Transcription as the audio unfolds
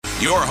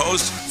Your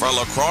host for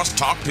Lacrosse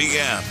Talk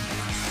PM,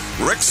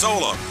 Rick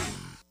Solem.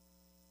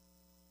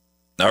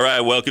 All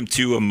right, welcome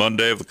to a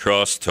Monday of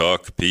Lacrosse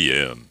Talk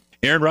PM.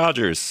 Aaron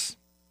Rodgers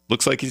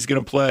looks like he's going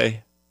to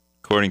play,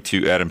 according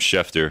to Adam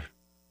Schefter.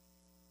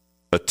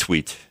 A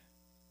tweet.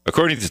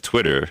 According to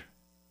Twitter,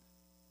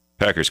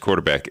 Packers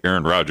quarterback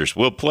Aaron Rodgers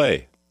will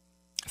play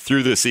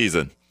through the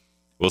season.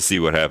 We'll see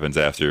what happens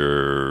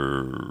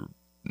after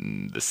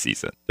the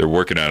season. They're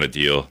working out a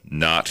deal.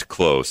 Not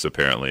close,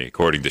 apparently,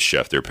 according to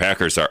Schefter.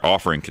 Packers are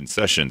offering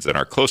concessions and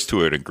are close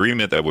to an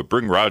agreement that would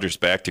bring Rodgers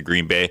back to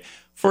Green Bay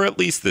for at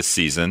least this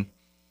season.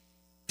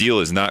 Deal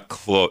is not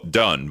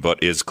done,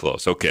 but is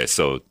close. Okay,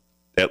 so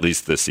at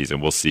least this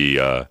season. We'll see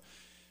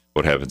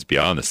what happens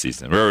beyond the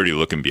season. We're already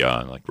looking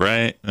beyond, like,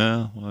 right?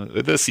 Well,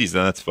 this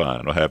season, that's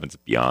fine. What happens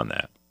beyond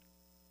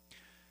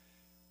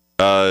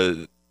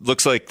that?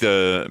 Looks like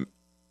the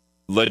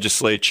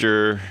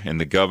legislature and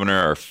the governor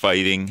are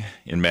fighting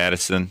in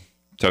Madison.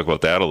 Talk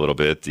about that a little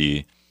bit.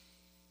 The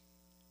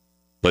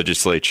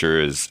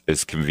legislature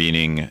is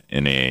convening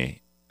in an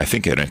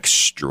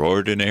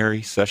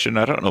extraordinary session.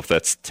 I don't know if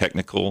that's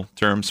technical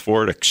terms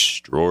for it,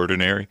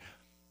 extraordinary,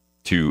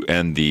 to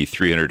end the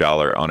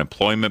 $300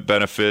 unemployment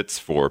benefits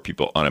for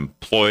people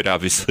unemployed,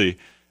 obviously.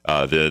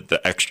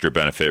 The extra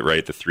benefit,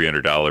 right, the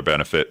 $300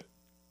 benefit.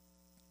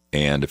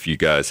 And if you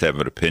guys have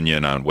an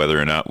opinion on whether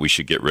or not we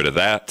should get rid of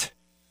that,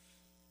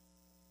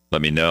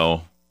 let me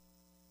know.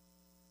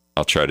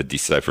 I'll try to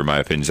decipher my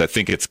opinions. I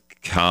think it's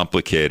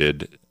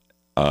complicated,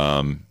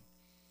 but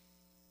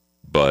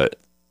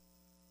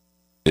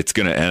it's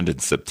going to end in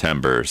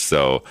September.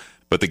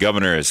 But the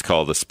governor has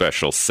called a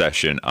special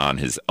session on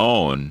his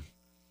own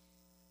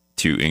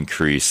to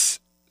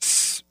increase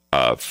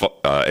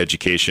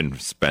education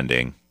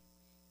spending.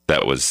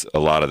 A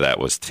lot of that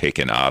was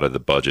taken out of the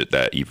budget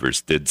that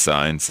Evers did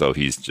sign. So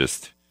he's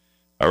just,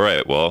 all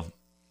right, well,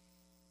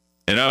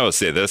 and I will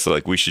say this,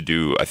 like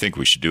I think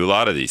we should do a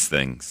lot of these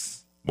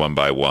things one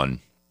by one.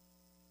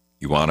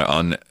 You want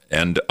to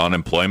end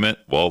unemployment?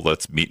 Well,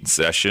 let's meet in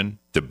session,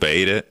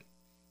 debate it,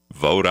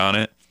 vote on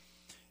it.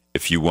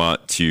 If you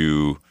want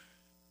to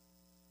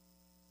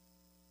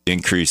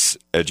increase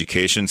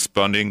education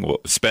spending,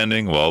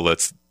 well,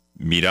 let's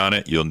meet on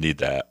it. You'll need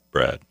that,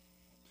 Brad.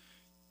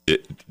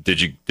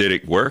 Did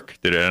it work?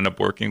 Did it end up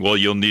working? Well,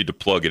 you'll need to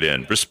plug it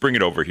in. Just bring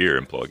it over here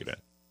and plug it in.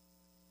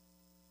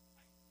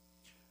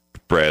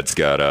 Brad's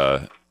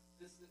got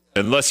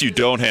unless you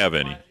don't have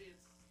any.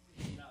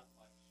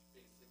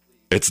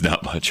 It's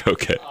not much.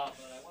 Okay.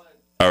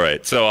 All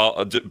right.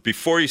 So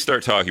before you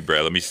start talking,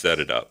 Brad, let me set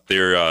it up.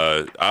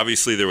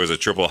 Obviously there was a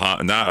triple,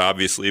 not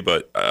obviously,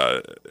 but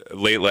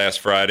late last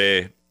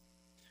Friday,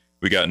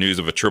 we got news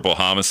of a triple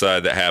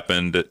homicide that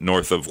happened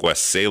north of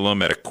West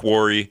Salem at a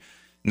quarry.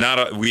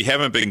 We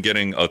haven't been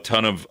getting a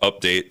ton of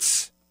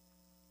updates.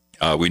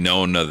 We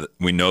know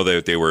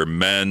that they were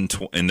men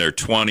in their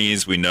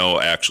 20s. We know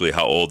actually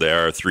how old they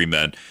are, 3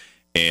 men,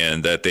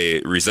 and that they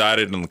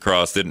resided in La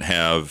Crosse, didn't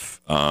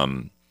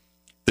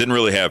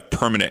really have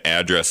permanent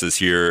addresses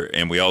here.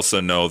 And we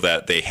also know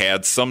that they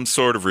had some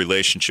sort of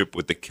relationship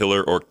with the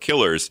killer or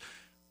killers,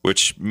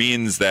 which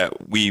means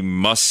that we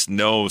must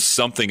know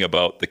something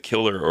about the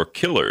killer or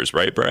killers,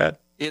 right, Brad?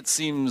 It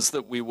seems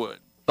that we would,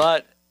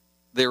 but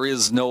there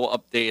is no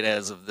update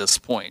as of this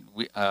point.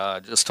 We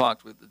just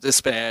talked with the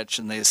dispatch,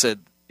 and they said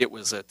it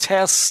was a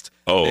test.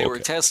 They were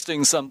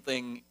testing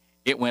something.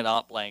 It went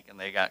out blank, and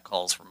they got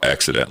calls from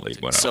accidentally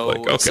went out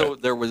blank. Okay. So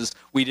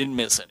we didn't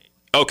miss any.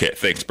 Okay,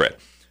 thanks, Brett.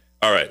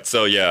 All right,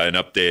 so yeah, an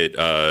update.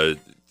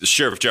 The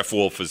Sheriff Jeff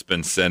Wolf has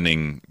been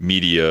sending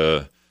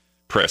media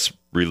press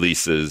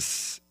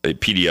releases,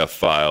 PDF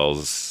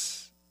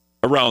files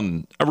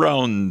around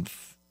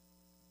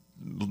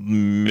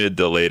mid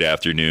to late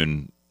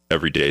afternoon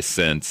every day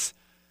since.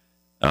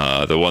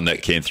 The one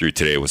that came through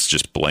today was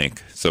just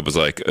blank. So it was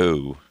like,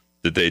 oh,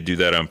 did they do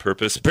that on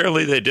purpose?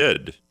 Apparently they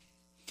did.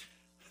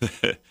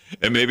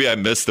 And maybe I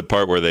missed the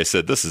part where they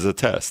said, this is a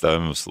test. I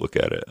must look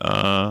at it.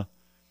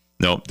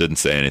 Nope, didn't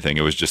say anything.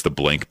 It was just a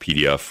blank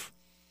PDF.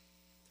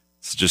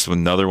 It's just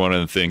another one of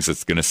the things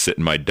that's going to sit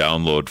in my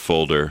download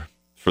folder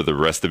for the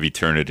rest of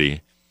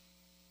eternity.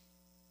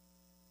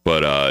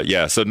 But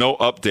yeah, so no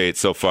update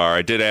so far.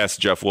 I did ask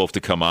Jeff Wolf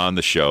to come on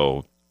the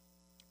show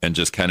and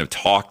just kind of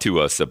talk to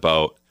us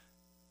about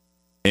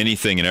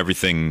anything and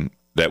everything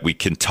that we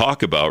can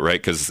talk about, right?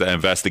 Because it's an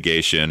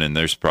investigation, and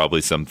there's probably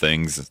some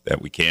things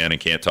that we can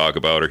and can't talk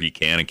about, or he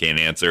can and can't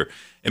answer.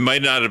 It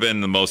might not have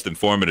been the most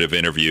informative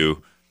interview,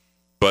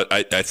 but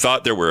I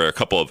thought there were a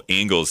couple of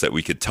angles that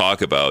we could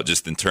talk about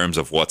just in terms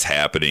of what's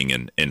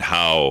happening and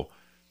how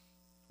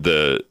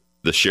the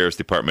sheriff's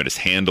department is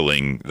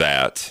handling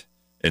that,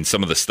 and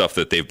some of the stuff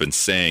that they've been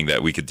saying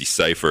that we could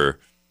decipher.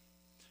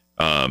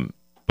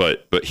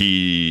 But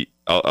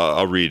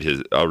I'll read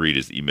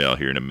his email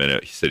here in a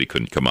minute. He said he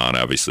couldn't come on,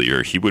 obviously,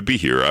 or he would be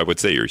here. I would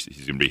say he's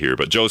going to be here.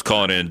 But Joe's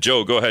calling in.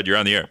 Joe, go ahead. You're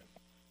on the air.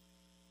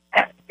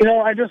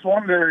 I just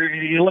wonder,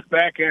 you look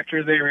back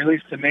after they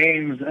released the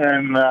names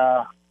and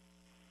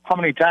how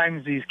many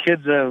times these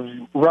kids have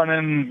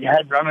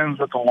had run-ins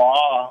with the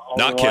law over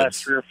Not the kids.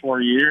 last 3 or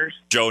 4 years.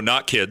 Joe,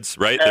 not kids,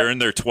 right? They're in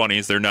their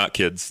 20s. They're not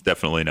kids.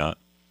 Definitely not.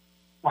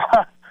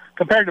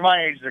 Compared to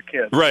my age, they're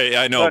kids. Right,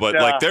 I know, but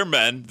like they're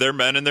men. They're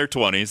men in their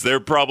 20s. They're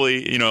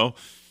probably,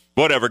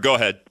 whatever. Go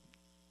ahead.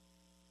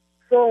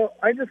 So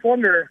I just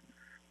wonder,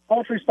 how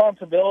much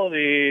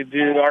responsibility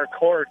do our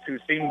courts, who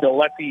seem to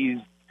let these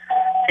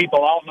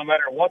people out no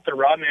matter what the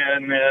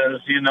run-in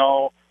is,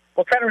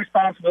 what kind of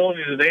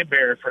responsibility do they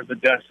bear for the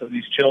deaths of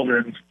these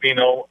children?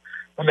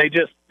 When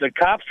the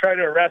cops try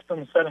to arrest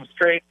them, set them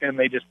straight, and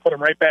they just put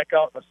them right back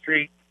out in the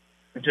street,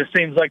 it just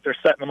seems like they're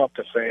setting them up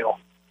to fail.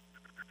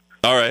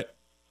 All right.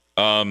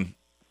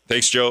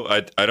 Thanks, Joe.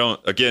 I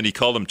don't. Again, he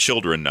called them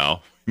children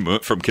now,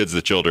 from kids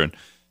to children,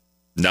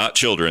 not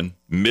children,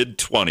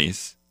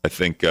 mid-20s. I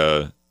think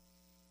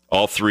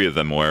all three of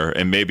them were,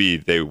 and maybe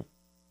they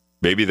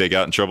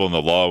got in trouble in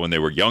the law when they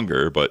were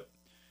younger, but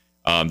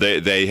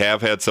they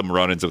have had some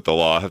run-ins with the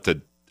law.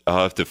 I'll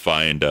have to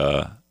find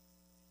the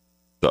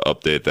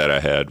update that I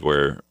had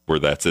where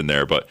that's in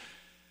there. But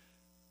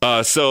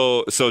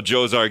so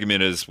Joe's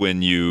argument is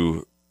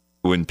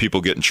when people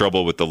get in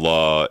trouble with the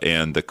law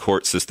and the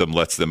court system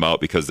lets them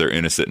out because they're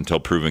innocent until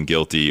proven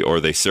guilty,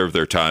 or they serve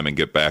their time and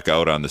get back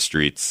out on the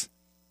streets,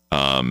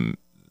 then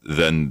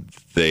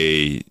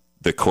the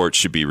court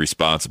should be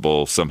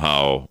responsible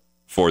somehow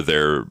for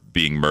their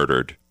being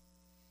murdered.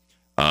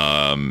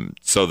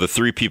 So the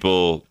 3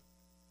 people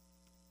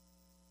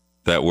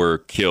that were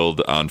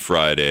killed on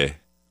Friday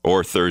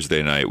or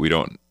Thursday night,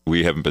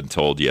 we haven't been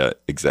told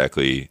yet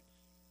exactly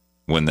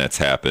when that's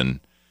happened.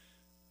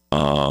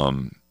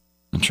 I'm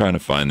trying to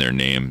find their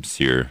names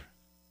here.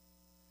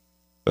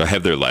 I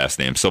have their last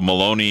name. So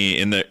Maloney,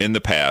 in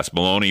the past,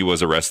 Maloney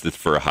was arrested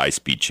for a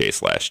high-speed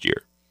chase last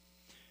year.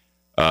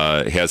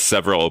 He has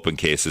several open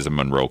cases in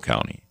Monroe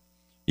County.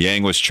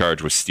 Yang was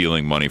charged with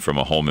stealing money from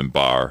a home and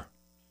bar,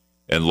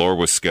 and Lohr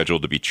was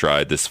scheduled to be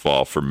tried this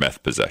fall for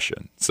meth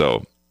possession.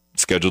 So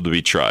scheduled to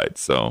be tried.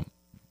 So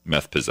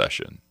meth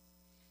possession.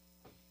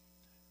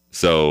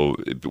 So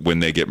when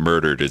they get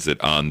murdered, is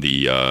it on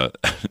the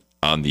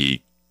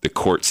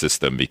court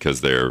system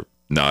because they're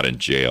not in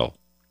jail?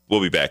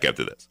 We'll be back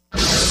after this.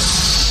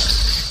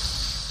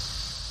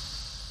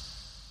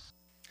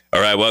 All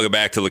right, welcome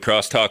back to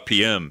Lacrosse Talk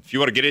PM. If you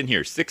want to get in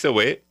here,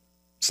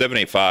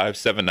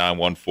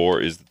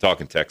 608-785-7914 is the talk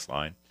and text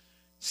line.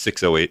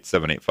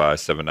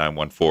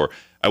 608-785-7914.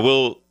 I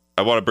want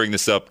to bring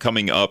this up.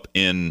 Coming up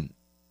in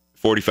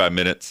 45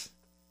 minutes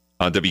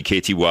on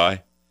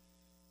WKTY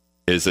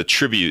is a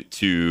tribute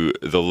to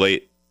the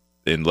late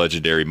and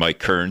legendary Mike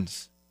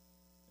Kearns.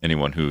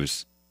 Anyone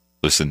who's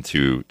listened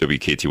to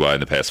WKTY in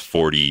the past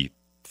 40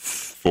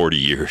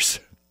 years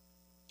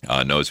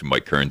knows who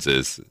Mike Kearns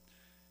is.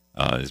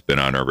 Has been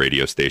on our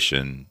radio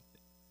station,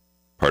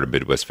 part of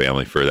Midwest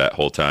Family for that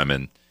whole time,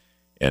 and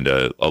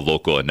a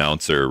local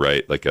announcer,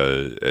 right? Like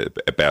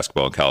at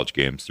basketball and college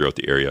games throughout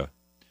the area.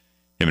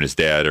 Him and his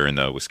dad are in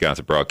the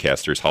Wisconsin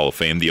Broadcasters Hall of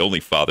Fame, the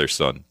only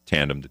father-son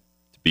tandem to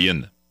be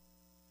in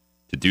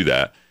to do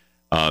that.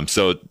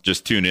 So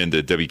just tune in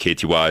to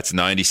WKTY. It's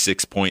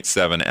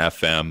 96.7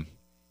 FM,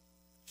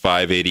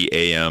 580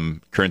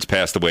 AM. Kearns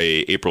passed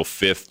away April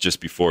 5th, just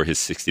before his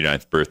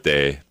 69th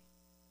birthday.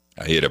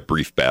 He had a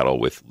brief battle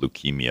with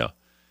leukemia.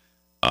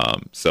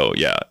 So,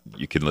 yeah,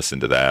 you can listen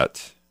to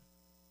that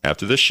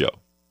after this show.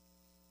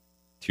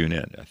 Tune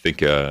in. I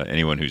think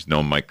anyone who's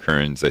known Mike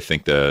Kearns, I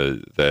think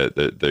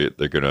that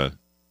they're going to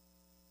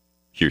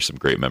hear some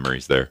great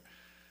memories there.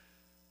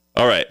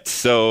 All right,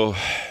 so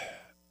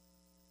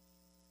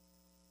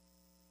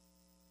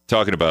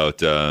talking about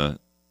the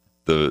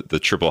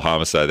triple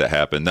homicide that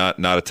happened, not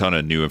a ton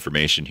of new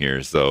information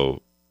here,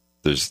 so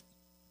there's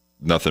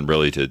nothing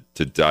really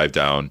to dive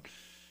down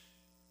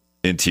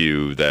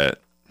into that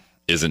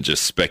isn't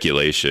just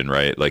speculation,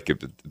 right? Like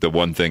the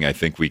one thing I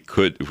think we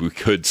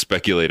could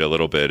speculate a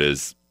little bit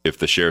is if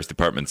the sheriff's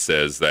department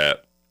says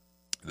that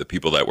the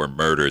people that were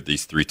murdered,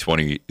 these three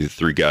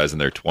guys in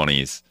their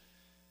 20s,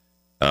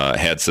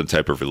 had some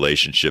type of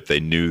relationship. They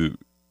knew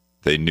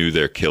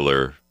their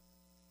killer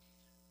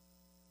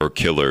or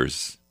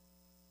killers.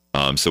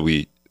 So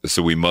we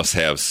must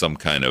have some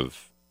kind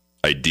of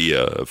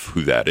idea of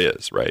who that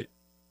is, right?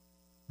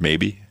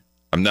 Maybe.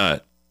 I'm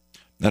not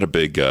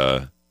big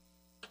on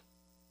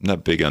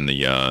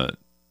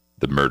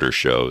the murder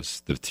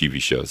shows, the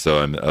TV shows.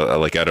 So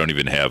I don't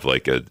even have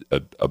like a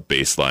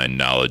baseline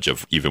knowledge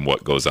of even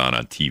what goes on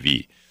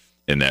TV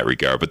in that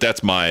regard. But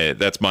that's my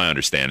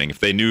understanding. If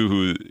they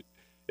knew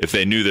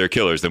their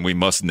killers, then we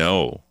must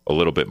know a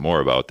little bit more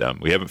about them.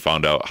 We haven't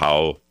found out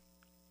how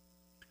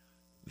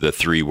the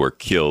 3 were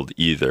killed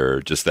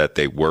either, just that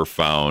they were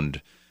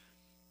found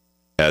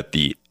at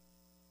the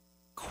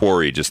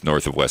quarry just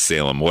north of West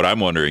Salem. What I'm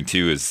wondering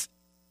too is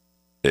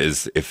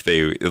if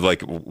they,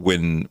 like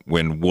when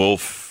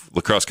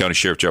Lacrosse County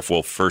Sheriff Jeff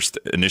Wolf first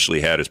initially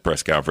had his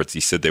press conference,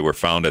 he said they were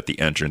found at the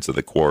entrance of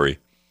the quarry.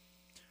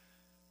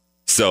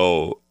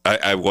 So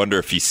I wonder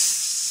if he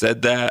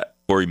said that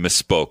or he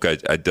misspoke.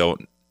 I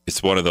don't.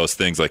 It's one of those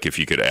things, like if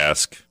you could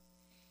ask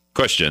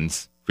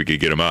questions. If we could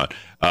get them on.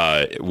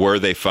 Were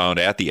they found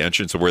at the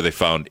entrance or were they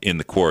found in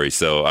the quarry?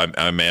 So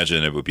I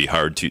imagine it would be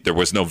hard to. There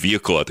was no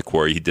vehicle at the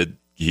quarry.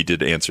 He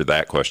did answer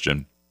that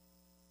question.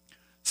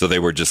 So they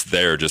were just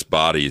there, just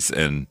bodies.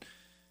 And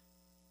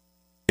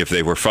if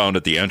they were found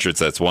at the entrance,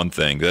 that's one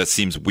thing. That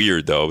seems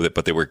weird, though.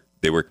 But they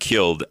were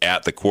killed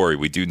at the quarry.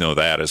 We do know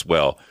that as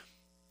well.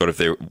 But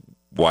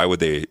why would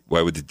they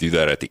do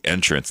that at the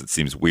entrance? It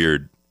seems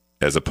weird,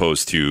 as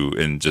opposed to,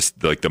 and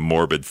just like the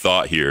morbid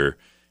thought here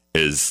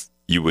is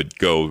you would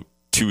go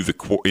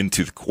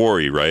into the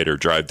quarry, right, or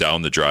drive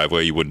down the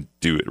driveway. You wouldn't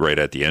do it right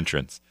at the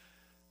entrance.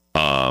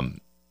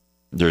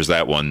 There's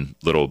that one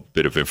little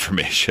bit of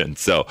information.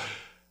 So.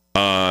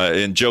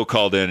 And Joe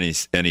called in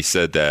and he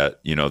said that,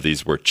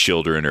 these were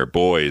children or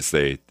boys.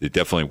 They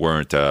definitely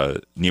weren't.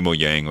 Nemo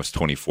Yang was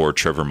 24,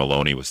 Trevor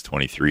Maloney was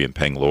 23, and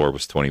Peng Lor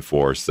was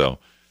 24. So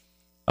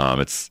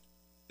it's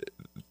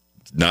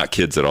not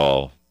kids at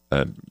all.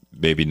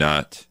 Maybe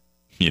not,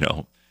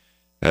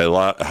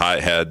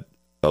 had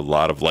a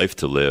lot of life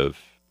to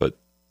live, but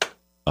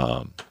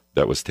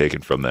that was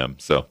taken from them.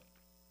 So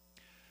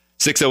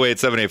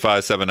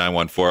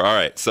 608-785-7914. All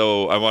right,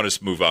 so I want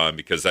to move on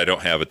because I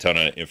don't have a ton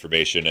of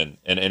information, and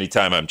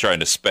anytime I'm trying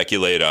to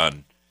speculate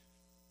on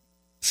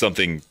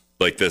something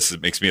like this,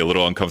 it makes me a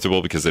little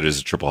uncomfortable because it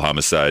is a triple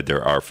homicide.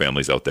 There are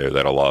families out there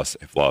that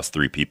have lost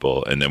 3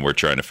 people, and then we're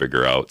trying to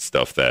figure out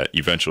stuff that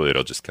eventually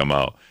it'll just come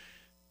out.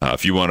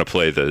 If you want to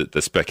play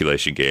the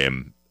speculation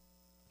game,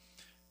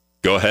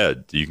 go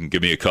ahead. You can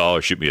give me a call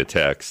or shoot me a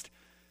text.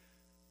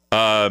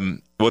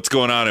 What's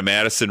going on in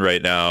Madison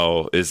right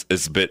now is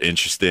a bit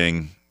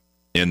interesting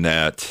in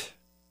that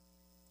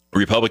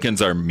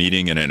Republicans are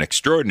meeting in an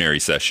extraordinary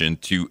session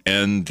to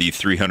end the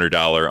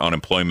 $300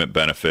 unemployment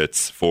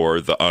benefits for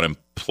the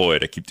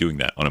unemployed. I keep doing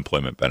that,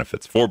 unemployment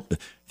benefits. For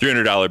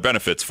 $300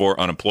 benefits for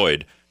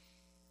unemployed.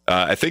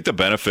 I think the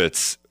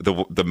benefits,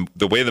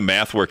 the way the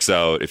math works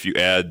out, if you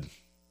add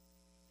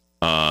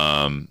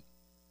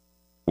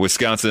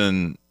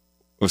Wisconsin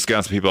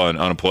people on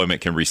unemployment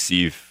can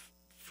receive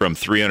from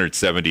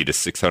 $370 to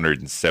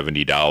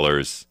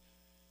 $670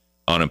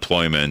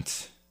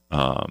 unemployment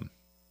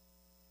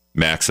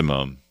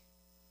maximum.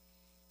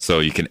 So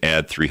you can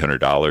add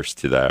 $300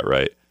 to that,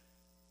 right?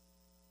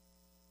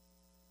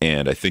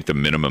 And I think the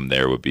minimum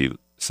there would be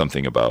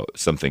something about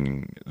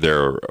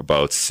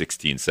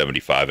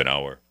 $16.75 an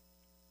hour.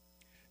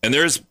 And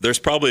there's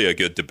probably a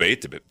good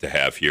debate to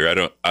have here. I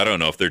don't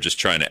know if they're just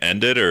trying to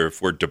end it or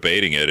if we're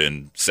debating it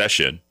in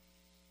session.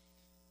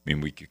 I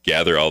mean, we could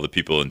gather all the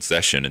people in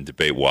session and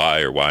debate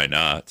why or why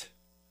not.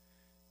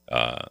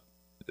 The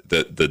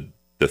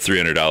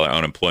 $300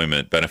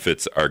 unemployment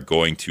benefits are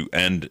going to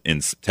end in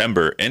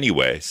September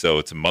anyway, so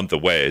it's a month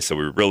away. So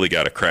we really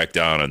got to crack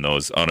down on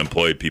those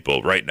unemployed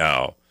people right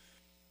now.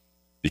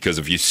 Because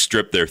if you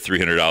strip their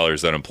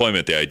 $300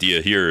 unemployment, the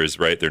idea here is,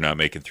 right, they're not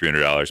making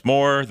 $300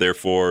 more.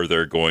 Therefore,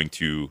 they're going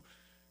to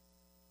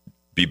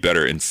be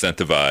better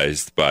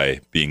incentivized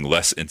by being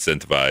less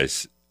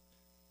incentivized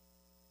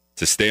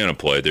to stay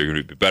unemployed. They're going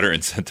to be better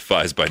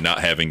incentivized by not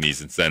having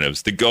these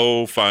incentives to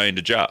go find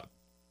a job.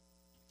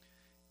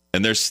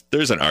 And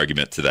there's an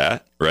argument to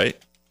that,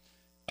 right?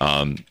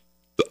 On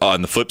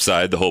the flip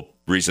side, the whole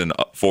reason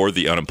for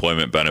the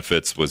unemployment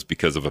benefits was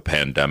because of a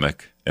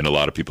pandemic, and a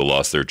lot of people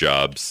lost their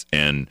jobs.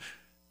 And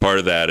part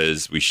of that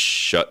is we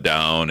shut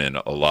down, and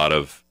a lot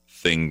of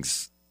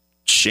things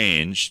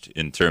changed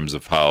in terms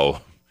of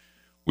how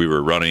we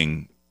were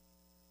running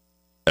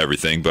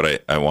everything.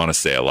 But I want to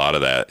say a lot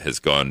of that has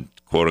gone,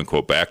 quote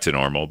unquote, back to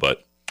normal.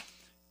 But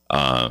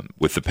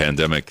with the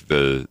pandemic,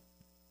 the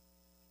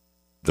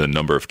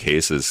number of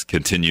cases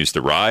continues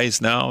to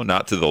rise now,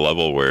 not to the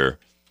level where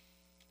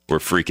we're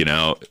freaking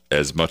out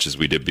as much as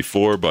we did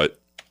before, but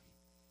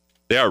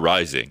they are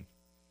rising.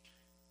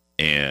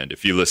 And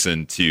if you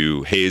listen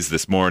to Hayes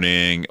this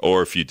morning,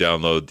 or if you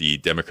download the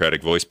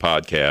Democratic Voice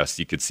podcast,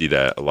 you could see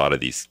that a lot of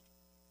these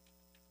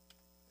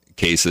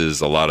cases,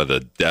 a lot of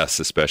the deaths,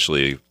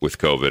 especially with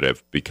COVID,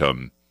 have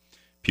become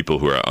people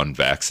who are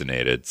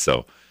unvaccinated.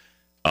 So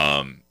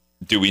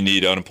do we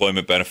need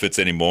unemployment benefits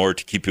anymore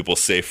to keep people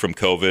safe from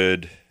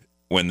COVID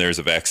when there's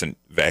a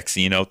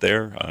vaccine out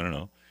there? I don't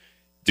know.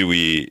 Do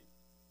we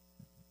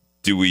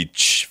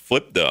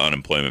flip the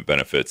unemployment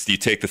benefits? Do you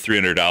take the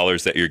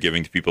 $300 that you're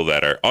giving to people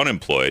that are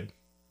unemployed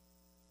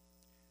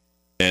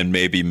and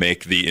maybe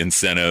make the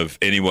incentive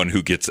anyone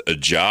who gets a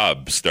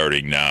job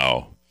starting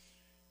now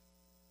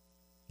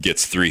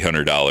gets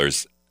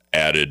 $300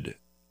 added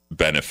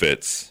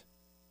benefits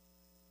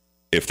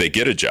if they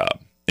get a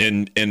job?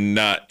 And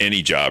not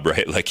any job,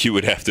 right? Like you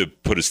would have to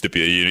put a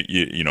stipulation,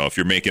 you know, if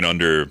you're making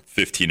under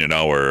 15 an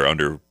hour, or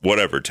under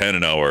whatever, 10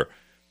 an hour,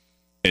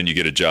 and you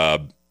get a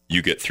job,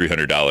 you get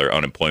 $300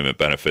 unemployment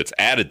benefits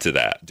added to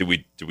that. Do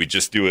we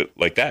just do it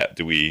like that?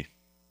 Do we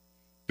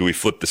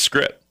flip the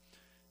script?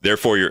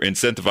 Therefore, you're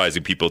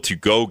incentivizing people to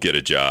go get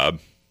a job.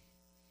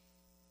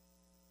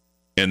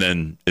 And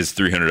then is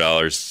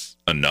 $300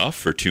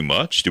 enough or too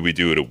much? Do we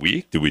do it a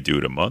week? Do we do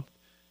it a month?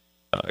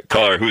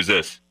 Caller, who's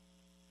this?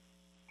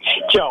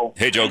 Joe.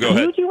 Hey, Joe, go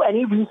ahead. Do you do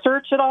any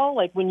research at all?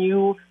 Like do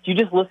you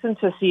just listen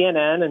to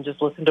CNN and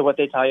just listen to what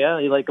they tell you?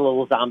 Are you like a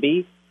little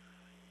zombie?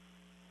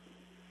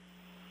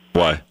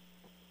 Why?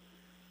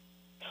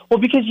 Well,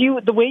 because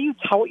the way you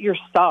tout your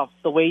stuff,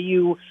 the way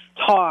you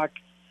talk,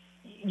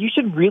 you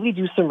should really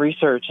do some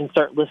research and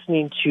start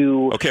listening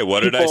to. Okay, what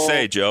did I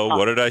say, Joe?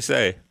 What did I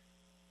say?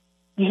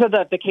 You said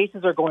that the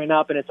cases are going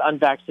up and it's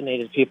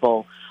unvaccinated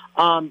people.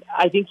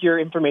 I think your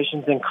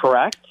information's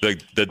incorrect. The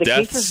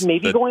deaths cases may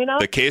be going up.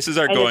 The cases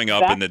are going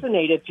up, and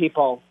vaccinated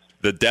people.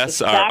 The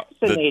deaths are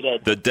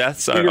vaccinated. The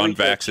deaths are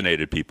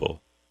unvaccinated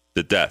people.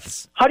 The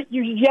deaths. How do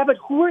you? Yeah, but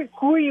who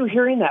are you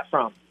hearing that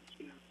from?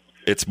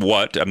 It's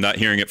what? I'm not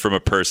hearing it from a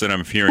person.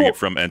 I'm hearing it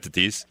from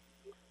entities.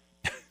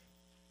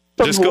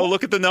 Just go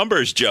look at the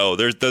numbers, Joe.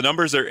 The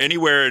numbers are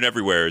anywhere and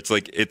everywhere. It's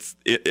like it's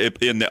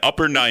in the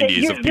upper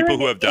 90s of people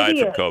who have died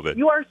from COVID.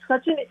 You are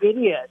such an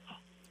idiot.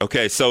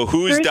 Okay, so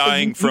who's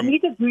dying from? You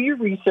need to do your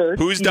research.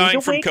 Who's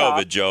dying from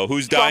COVID, Joe?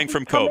 Who's dying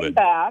from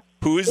COVID?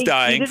 Who's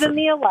dying from? In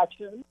the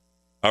election.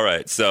 All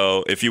right,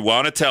 so if you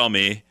want to tell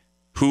me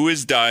who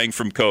is dying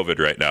from COVID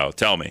right now,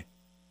 tell me.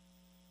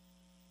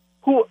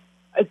 Who?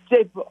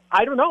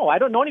 I don't know. I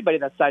don't know anybody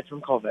that's died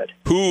from COVID.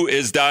 Who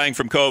is dying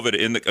from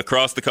COVID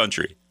across the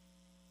country?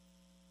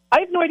 I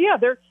have no idea.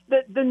 They're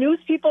the news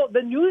people.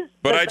 The news.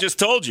 But I just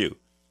told you.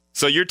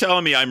 So you're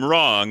telling me I'm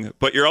wrong,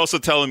 but you're also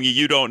telling me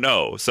you don't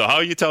know. So how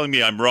are you telling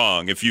me I'm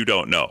wrong if you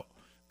don't know?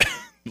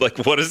 Like,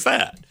 what is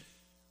that?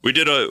 We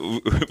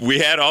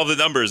had all the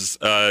numbers.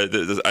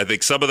 I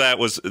think some of that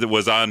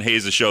was on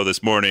Hayes' show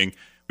this morning.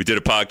 We did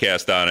a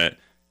podcast on it.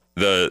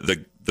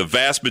 The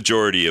vast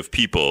majority of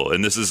people,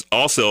 and this is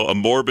also a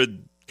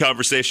morbid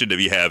conversation to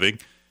be having,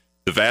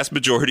 the vast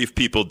majority of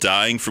people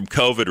dying from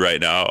COVID right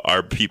now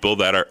are people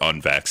that are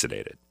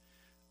unvaccinated.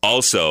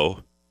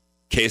 Also,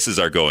 cases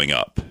are going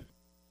up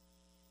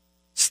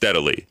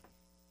steadily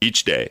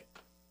each day.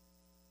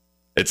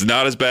 It's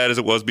not as bad as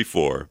it was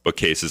before, but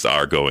cases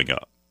are going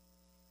up.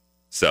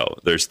 So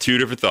there's two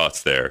different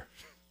thoughts there.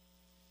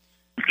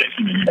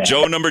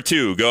 Joe number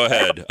 2, go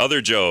ahead.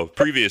 Other Joe,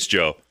 previous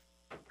Joe.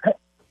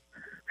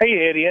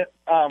 Hey, idiot.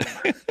 I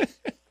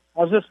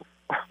was just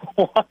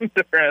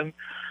wondering,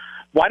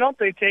 why don't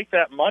they take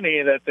that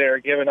money that they're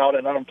giving out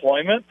in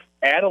unemployment,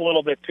 add a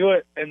little bit to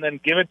it, and then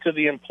give it to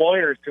the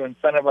employers to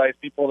incentivize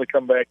people to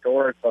come back to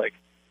work, like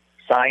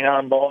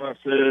sign-on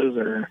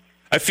bonuses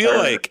I feel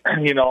like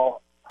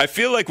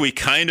we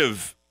kind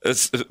of,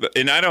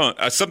 and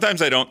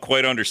sometimes I don't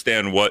quite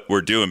understand what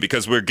we're doing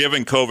because we're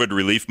giving COVID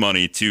relief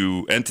money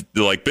to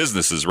like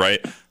businesses,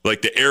 right?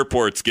 Like the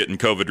airport's getting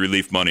COVID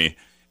relief money.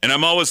 And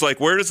I'm always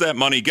like, where does that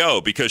money go?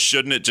 Because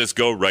shouldn't it just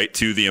go right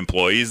to the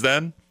employees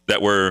then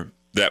that we're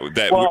going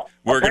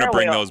to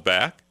bring those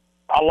back?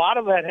 A lot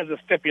of that has a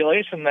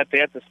stipulation that they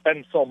have to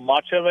spend so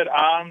much of it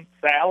on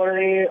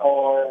salary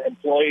or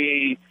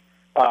employee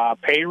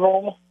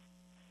payroll,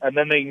 and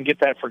then they can get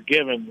that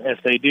forgiven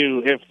if they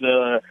do.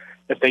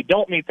 If they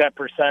don't meet that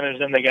percentage,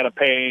 then they got to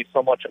pay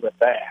so much of it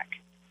back.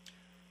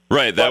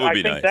 Right, that would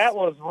be nice. I think that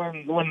was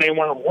when they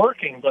weren't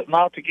working, but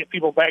now to get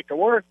people back to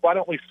work, why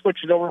don't we switch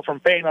it over from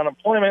paying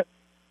unemployment,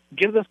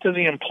 give this to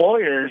the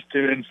employers to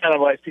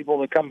incentivize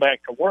people to come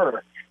back to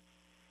work?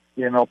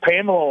 You know, pay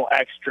them a little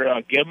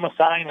extra, give them a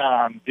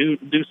sign-on, do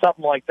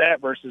something like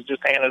that versus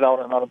just hand it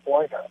out in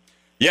unemployment.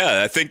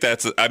 Yeah, I think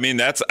that's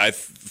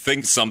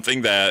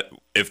something that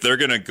if they're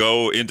going to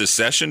go into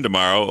session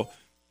tomorrow,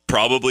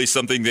 probably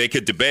something they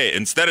could debate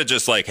instead of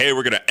just like, hey,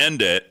 we're going to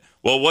end it.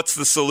 Well, what's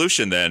the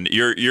solution then?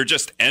 You're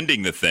just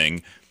ending the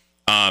thing,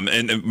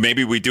 and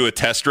maybe we do a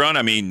test run.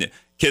 I mean,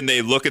 can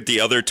they look at the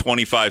other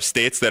 25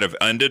 states that have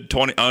ended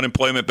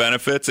unemployment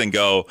benefits and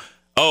go,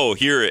 oh,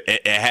 here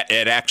it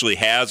actually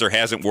has or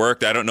hasn't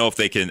worked? I don't know if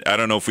they can. I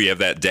don't know if we have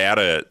that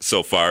data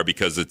so far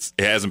because it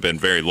hasn't been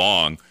very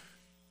long.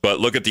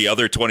 But look at the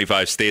other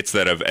 25 states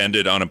that have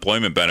ended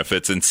unemployment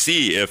benefits and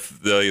see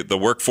if the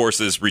workforce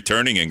is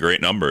returning in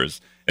great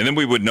numbers, and then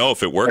we would know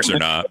if it works or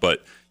not.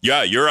 But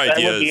yeah, your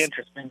idea is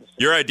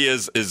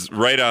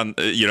right on.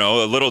 You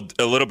know, a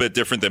little bit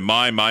different than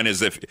mine. Mine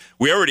is if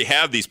we already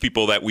have these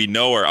people that we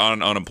know are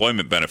on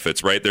unemployment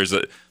benefits, right?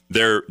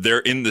 They're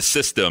in the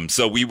system,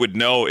 so we would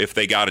know if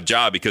they got a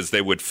job because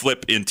they would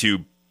flip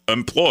into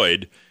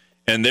employed,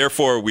 and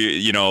therefore we,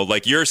 you know,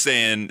 like you're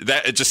saying,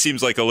 that it just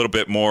seems like a little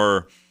bit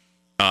more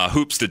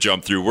hoops to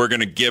jump through. We're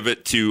going to give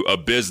it to a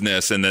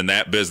business, and then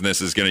that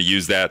business is going to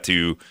use that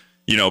to.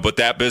 You know, but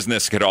that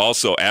business could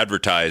also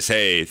advertise,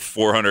 hey,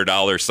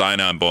 $400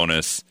 sign-on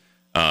bonus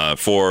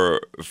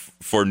for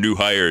new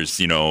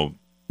hires, you know,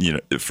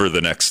 for the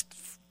next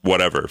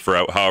whatever,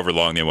 for however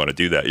long they want to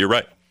do that. You're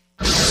right.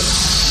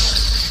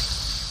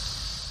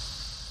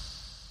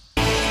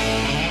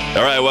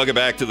 All right, welcome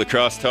back to the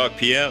Crosstalk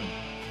PM.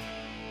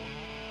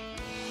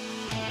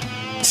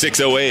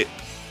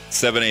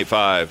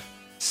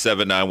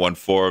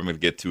 608-785-7914. I'm going to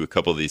get to a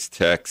couple of these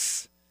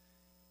texts.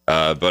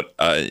 But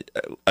I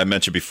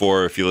mentioned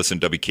before, if you listen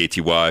to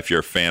WKTY, if you're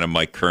a fan of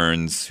Mike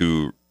Kearns,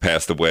 who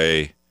passed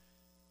away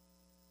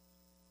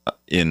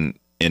in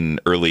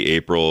early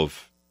April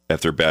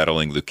after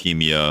battling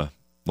leukemia,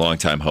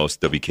 longtime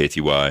host,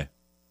 WKTY.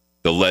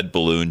 The Lead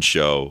Balloon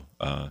Show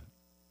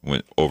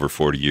went over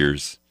 40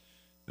 years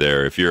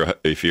there. If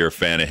you're a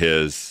fan of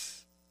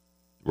his,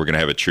 we're going to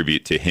have a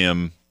tribute to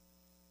him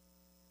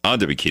on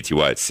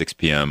WKTY at 6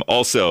 p.m.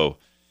 Also,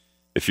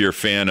 if you're a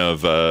fan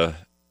of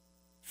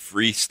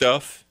free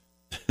stuff,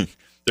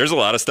 there's a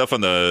lot of stuff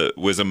on the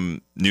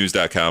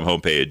wisdomnews.com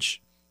homepage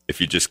if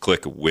you just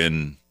click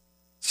win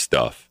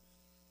stuff.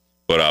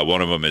 But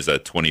one of them is a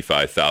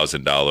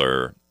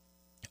 $25,000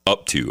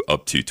 up to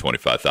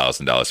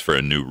 $25,000 for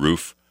a new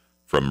roof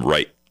from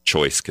Right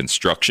Choice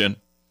Construction.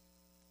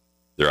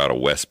 They're out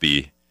of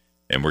Westby,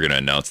 and we're going to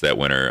announce that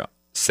winner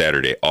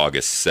Saturday,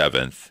 August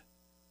 7th.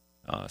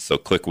 So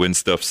click win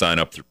stuff, sign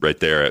up right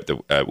there at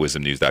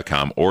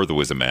wisdomnews.com or the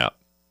Wisdom app.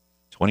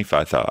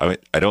 $25,000.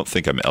 I don't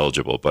think I'm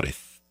eligible, but I'm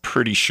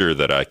pretty sure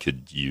that I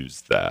could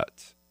use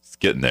that. It's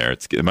getting there.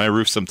 It's getting my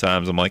roof.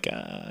 Sometimes I'm like,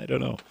 I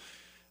don't know.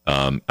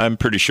 I'm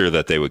pretty sure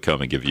that they would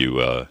come and give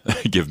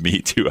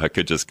me too. I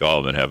could just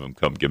call them and have them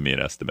come give me an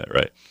estimate,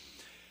 right?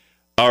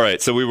 All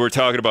right. So we were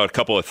talking about a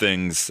couple of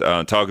things.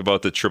 Talk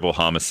about the triple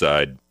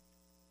homicide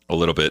a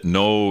little bit.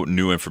 No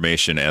new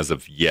information as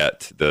of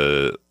yet.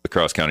 The La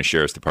Crosse County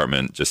Sheriff's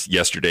Department just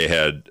yesterday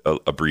had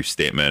a brief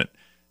statement.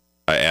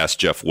 I asked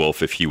Jeff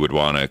Wolf if he would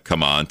want to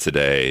come on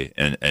today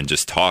and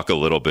just talk a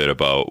little bit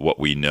about what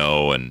we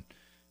know and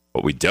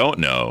what we don't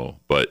know.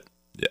 But,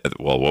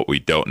 well, what we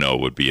don't know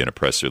would be in a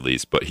press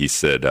release. But he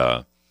said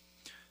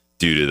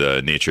due to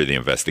the nature of the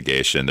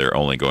investigation, they're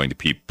only going to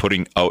be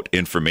putting out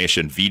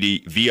information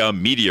via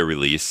media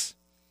release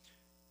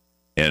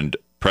and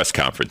press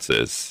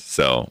conferences.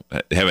 So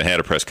I haven't had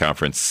a press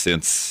conference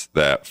since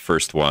that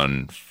first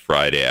one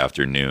Friday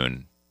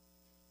afternoon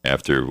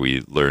after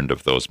we learned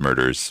of those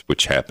murders,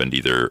 which happened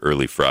either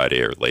early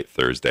Friday or late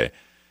Thursday.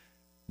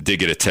 Did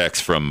get a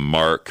text from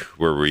Mark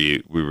where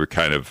we were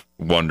kind of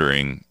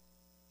wondering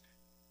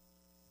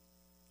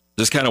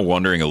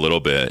a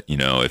little bit,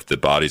 if the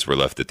bodies were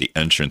left at the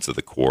entrance of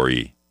the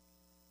quarry,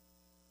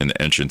 and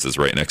the entrance is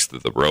right next to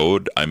the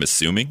road, I'm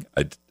assuming.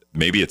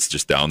 Maybe it's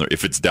just down there.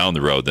 If it's down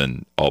the road,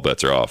 then all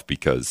bets are off,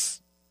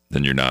 because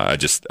then you're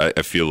not.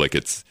 I feel like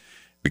it's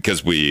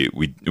because we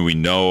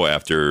know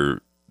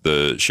after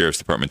the Sheriff's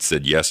Department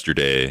said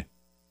yesterday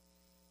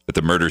that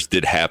the murders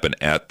did happen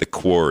at the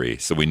quarry,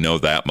 so we know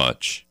that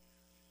much.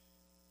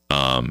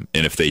 And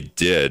if they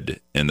did,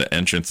 and the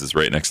entrance is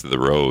right next to the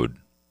road,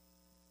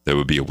 that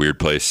would be a weird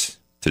place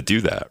to do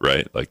that,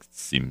 right? Like, it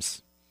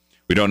seems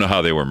we don't know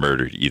how they were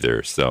murdered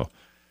either. So,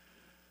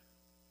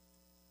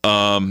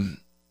 what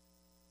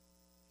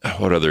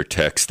other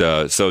text?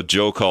 So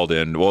Joe called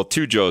in. Well,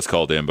 two Joes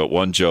called in, but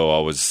one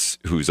Joe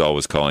who's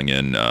always calling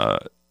in,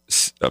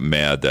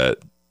 mad that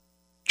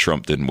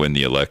Trump didn't win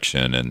the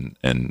election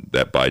and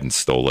that Biden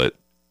stole it,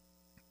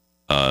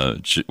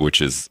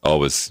 which is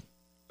always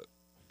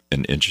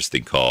an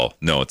interesting call.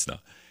 No, it's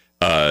not.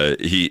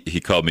 He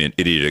called me an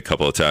idiot a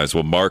couple of times.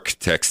 Well, Mark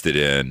texted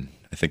in.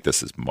 I think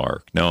this is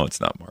Mark. No,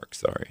 it's not Mark.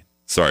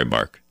 Sorry,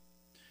 Mark.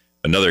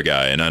 Another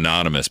guy, an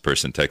anonymous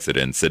person, texted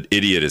in and said,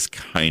 idiot is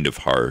kind of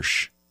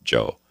harsh,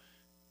 Joe.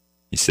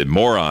 He said,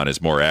 moron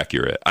is more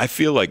accurate. I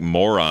feel like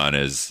moron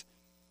is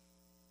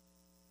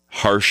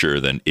harsher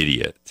than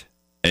idiot.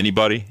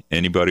 Anybody?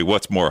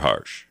 What's more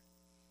harsh?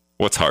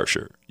 What's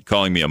harsher? You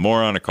calling me a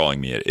moron or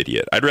calling me an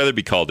idiot? I'd rather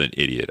be called an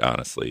idiot,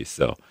 honestly.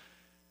 So,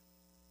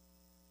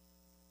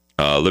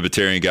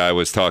 libertarian guy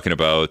was talking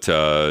about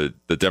the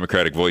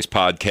Democratic Voice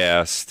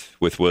podcast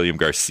with William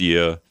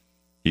Garcia.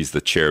 He's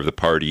the chair of the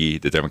party,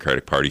 the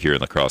Democratic Party here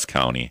in La Crosse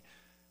County.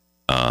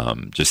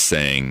 Just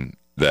saying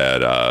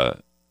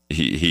that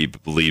he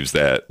believes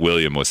that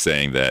William was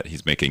saying that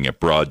he's making a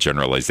broad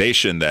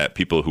generalization that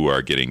people who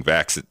are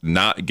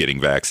not getting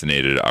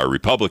vaccinated are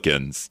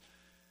Republicans.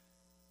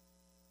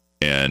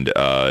 And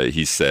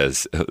he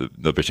says, the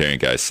libertarian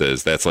guy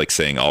says, that's like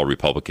saying all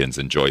Republicans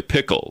enjoy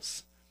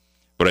pickles.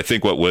 But I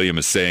think what William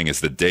is saying is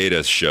the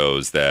data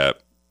shows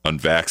that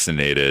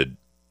unvaccinated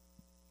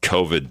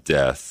COVID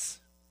deaths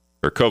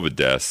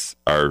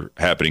are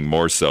happening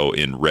more so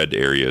in red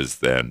areas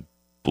than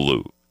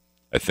blue.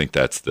 I think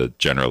that's the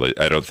general.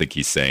 I don't think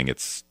he's saying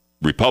it's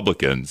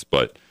Republicans,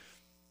 but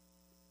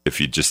if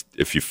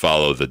you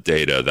follow the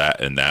data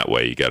that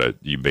way,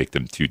 you make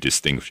them two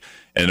distinguished.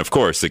 And of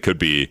course, it could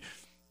be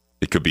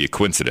a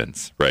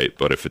coincidence, right?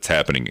 But if it's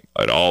happening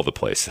at all the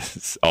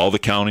places, all the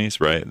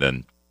counties, right,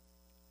 then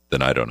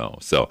I don't know.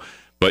 So,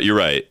 but you're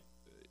right.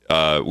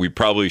 We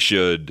probably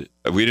should.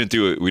 We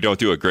don't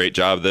do a great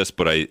job of this,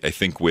 but I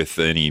think with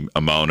any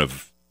amount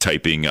of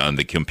typing on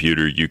the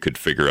computer, you could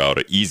figure out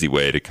an easy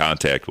way to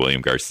contact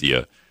William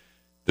Garcia,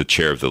 the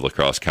chair of the La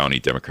Crosse County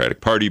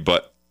Democratic Party.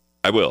 But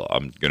I will.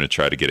 I'm going to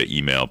try to get an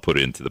email put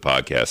into the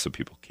podcast so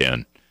people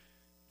can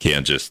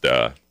just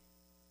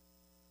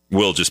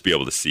will just be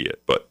able to see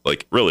it. But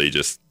like really,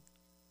 just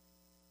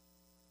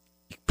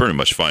you can pretty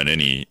much find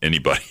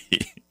anybody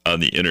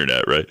on the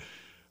internet, right?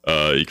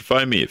 You can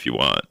find me if you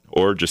want,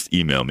 or just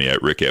email me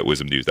at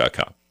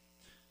rick@wisdomnews.com.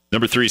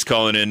 Number 3 is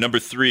calling in. Number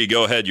 3,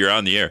 go ahead. You're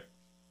on the air.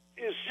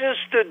 Is this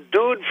the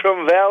dude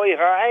from Valley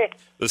High?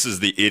 This is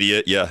the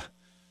idiot, yeah.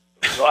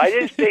 No, I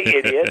didn't say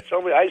idiot.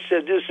 I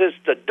said, this is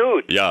the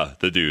dude. Yeah,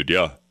 the dude,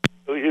 yeah.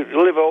 You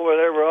live over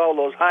there where all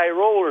those high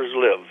rollers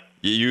live.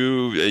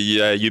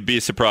 You'd be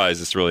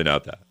surprised. It's really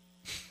not that.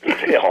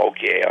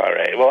 Okay, all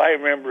right. Well, I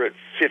remember it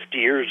 50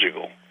 years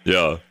ago.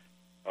 Yeah.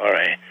 All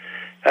right.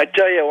 I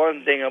tell you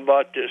one thing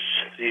about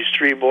these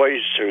three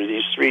boys, or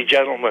these three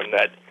gentlemen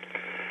that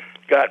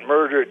got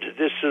murdered.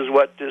 This is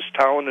what this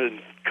town and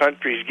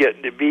country's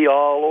getting to be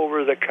all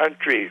over the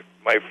country,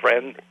 my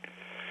friend.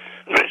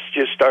 It's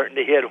just starting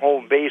to hit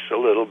home base a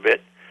little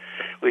bit.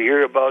 We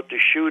hear about the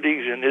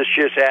shootings, and this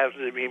just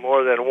happens to be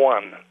more than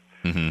one.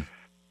 Mm-hmm.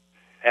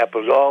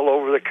 Happens all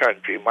over the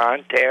country,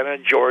 Montana,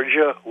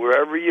 Georgia,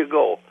 wherever you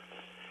go.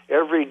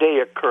 Everyday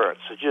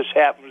occurrence. It just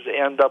happens to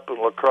end up in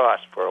La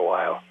Crosse for a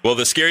while. Well,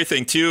 the scary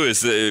thing too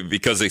is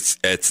because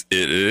it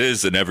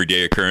is an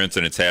everyday occurrence,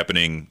 and it's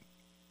happening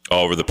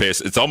all over the place.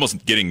 It's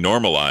almost getting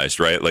normalized,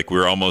 right? Like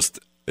we're almost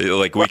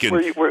like we can.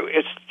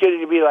 It's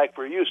getting to be like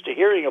we're used to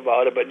hearing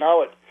about it, but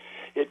now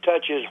it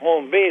touches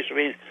home base. I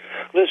mean,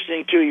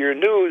 listening to your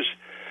news,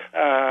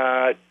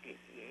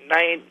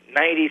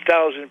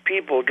 90,000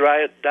 people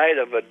died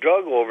of a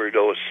drug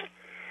overdose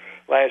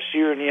last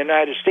year in the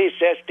United States.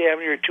 That's damn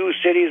near 2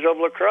 cities of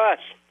La Crosse.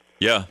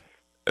 Yeah,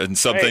 and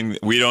something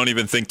we don't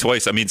even think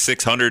twice. I mean,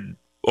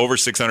 over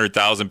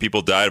 600,000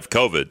 people died of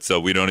COVID,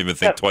 so we don't even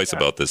think twice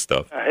about this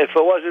stuff. If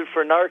it wasn't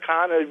for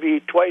Narcan, it'd be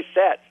twice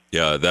that.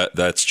 Yeah,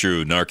 that's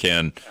true.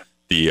 Narcan,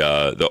 the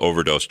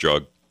overdose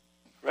drug.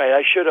 Right,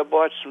 I should have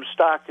bought some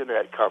stock in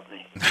that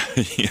company.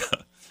 Yeah,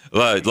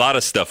 a lot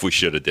of stuff we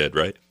should have did,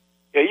 right?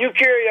 Yeah, you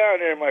carry on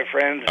there, my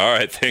friend. All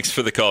right, thanks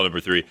for the call, number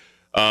 3.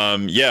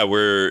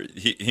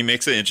 He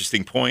makes an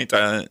interesting point.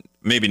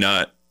 Maybe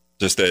not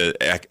just a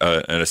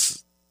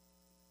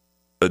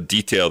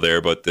detail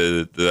there, but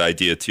the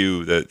idea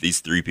too that these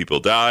 3 people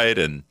died,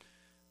 and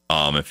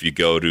if you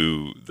go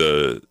to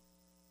the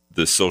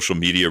social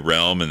media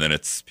realm, and then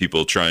it's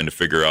people trying to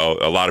figure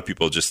out. A lot of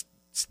people just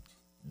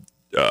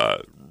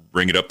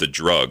bring it up to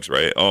drugs,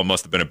 right? Oh, it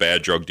must have been a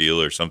bad drug deal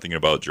or something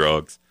about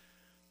drugs,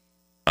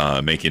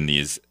 making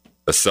these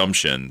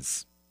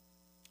assumptions.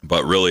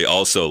 But really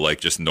also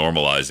like just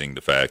normalizing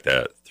the fact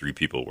that 3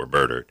 people were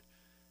murdered.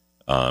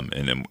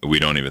 And then we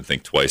don't even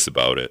think twice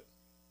about it.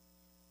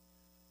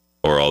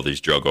 Or all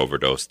these drug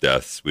overdose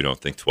deaths, we don't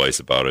think twice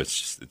about it.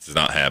 It's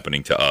not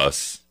happening to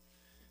us.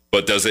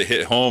 But does it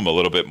hit home a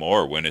little bit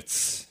more when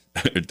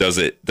does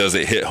it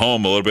hit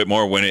home a little bit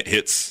more when it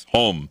hits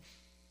home?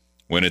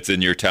 When it's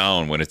in your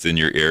town, when it's in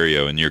your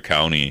area, in your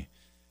county?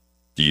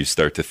 Do you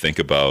start to think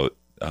about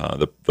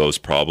those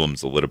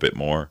problems a little bit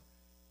more?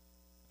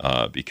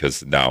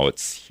 Because now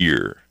it's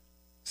here.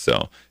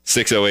 So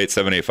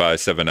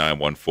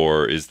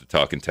 608-785-7914 is the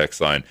talk and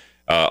text line.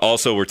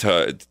 Also, we're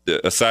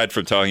aside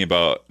from talking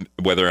about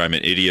whether I'm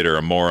an idiot or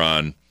a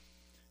moron,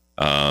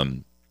 let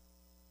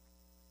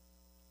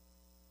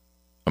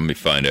me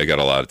find it. I got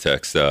a lot of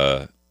texts.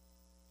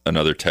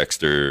 Another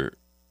texter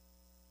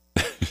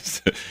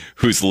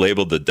who's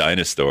labeled the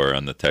dinosaur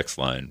on the text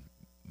line,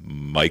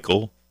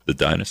 Michael the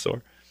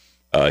dinosaur.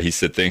 He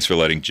said, thanks for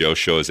letting Joe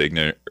show his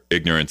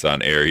ignorance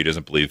on air. He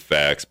doesn't believe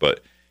facts,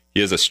 but he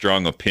has a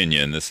strong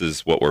opinion. This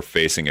is what we're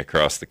facing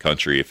across the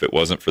country. If it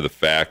wasn't for the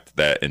fact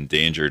that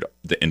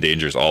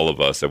endangers all of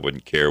us, I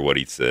wouldn't care what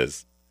he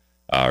says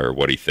or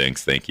what he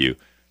thinks. Thank you.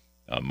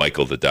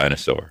 Michael the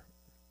dinosaur.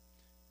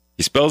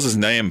 He spells his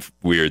name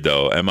weird,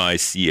 though.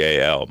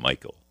 Mical,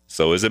 Michael.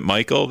 So is it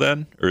Michael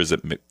then? Or is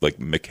it like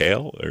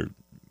Mikhail or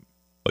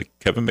like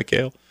Kevin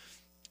McHale?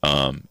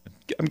 I'm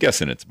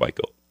guessing it's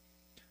Michael.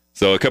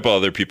 So a couple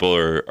other people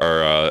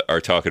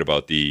are talking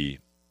about the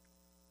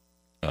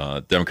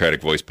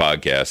Democratic Voice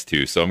podcast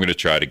too. So I'm going to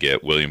try to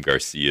get William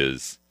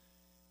Garcia's,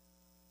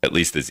 at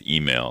least his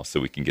email, so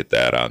we can get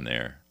that on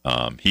there.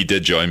 He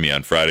did join me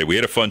on Friday. We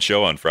had a fun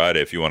show on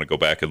Friday. If you want to go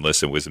back and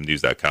listen,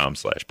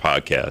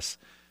 wisdomnews.com/podcast.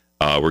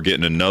 We're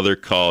getting another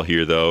call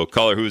here though.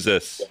 Caller, who's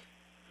this?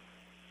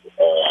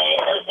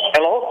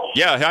 Hello?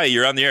 Yeah, hi.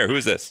 You're on the air.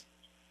 Who's this?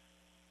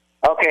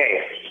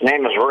 Okay, his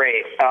name is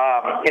Ray.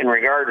 In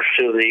regards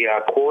to the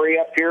quarry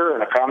up here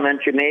and a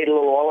comment you made a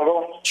little while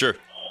ago. Sure.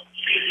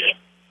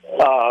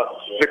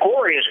 The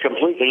quarry is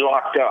completely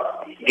locked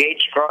up.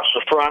 Gates across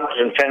the front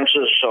and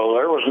fences, so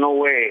there was no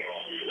way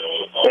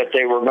that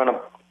they were going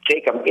to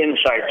take them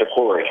inside the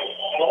quarry.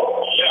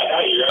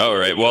 All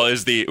right. Well,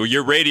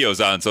 your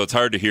radio's on, so it's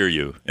hard to hear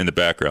you in the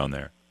background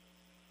there.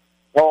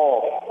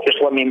 Oh, just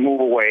let me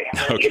move away.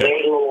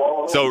 Okay.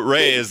 So,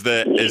 Ray, is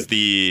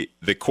the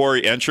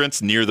quarry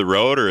entrance near the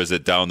road, or is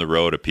it down the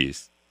road a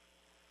piece?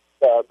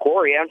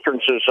 Quarry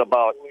entrance is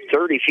about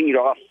 30 feet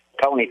off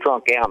County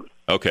Trunk M.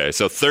 Okay,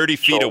 so 30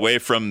 feet away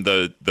from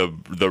the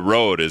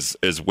road is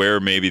where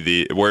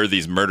where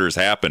these murders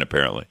happen,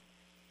 apparently.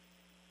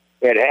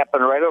 It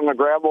happened right on the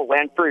gravel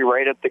entry,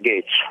 right at the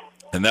gates.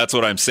 And that's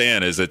what I'm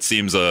saying, is it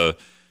seems a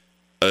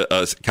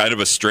kind of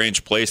a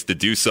strange place to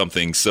do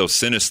something so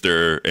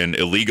sinister and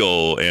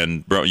illegal,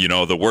 and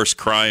the worst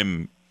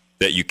crime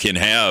that you can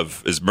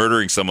have is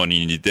murdering someone,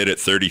 and you did it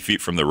 30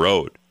 feet from the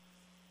road.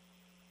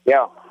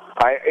 Yeah,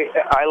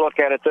 I look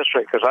at it this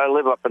way because I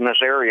live up in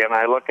this area, and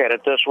I look at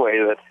it this way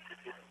that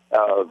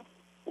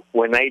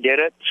when they did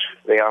it,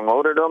 they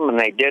unloaded them, and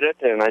they did it,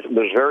 and it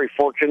was very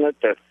fortunate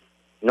that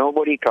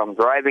nobody come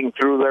driving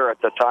through there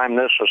at the time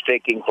this was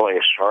taking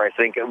place, or I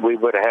think we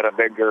would have had a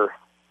bigger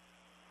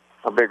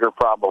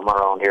problem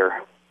around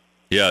here.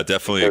 Yeah,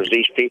 definitely. Because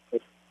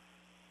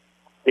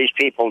these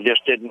people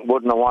just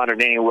wouldn't have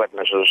wanted any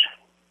witnesses.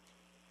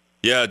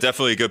 Yeah,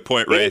 definitely a good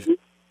point, Ray.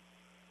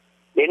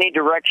 Any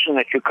direction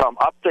that you come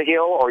up the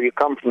hill or you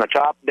come from the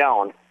top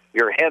down,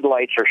 your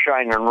headlights are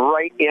shining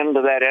right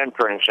into that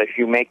entrance if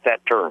you make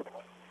that turn.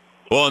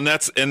 Well, and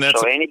that's so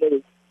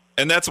anybody.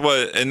 And that's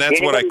what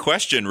I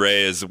question,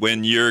 Ray, is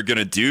when you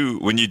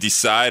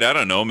decide, I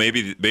don't know,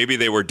 maybe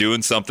they were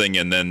doing something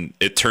and then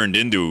it turned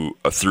into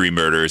 3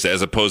 murders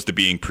as opposed to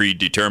being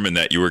predetermined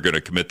that you were going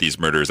to commit these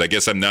murders. I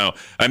guess I'm now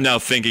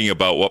thinking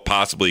about what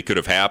possibly could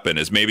have happened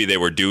is maybe they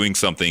were doing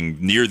something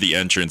near the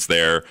entrance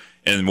there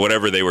and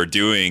whatever they were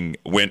doing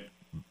went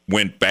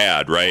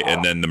bad, right?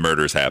 And then the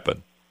murders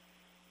happened.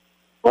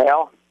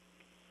 Well,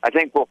 I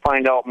think we'll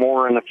find out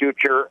more in the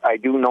future. I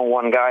do know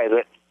one guy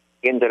that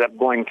ended up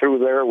going through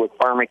there with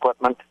farm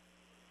equipment,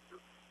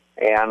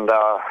 and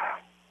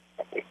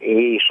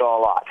he saw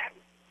a lot.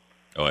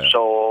 Oh, yeah.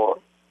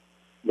 So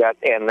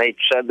and they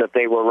said that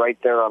they were right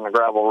there on the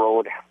gravel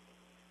road.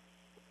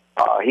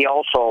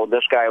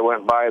 This guy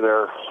went by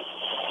there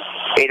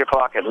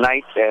 8:00 at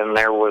night, and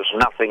there was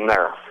nothing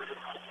there.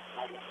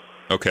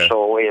 Okay.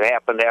 So it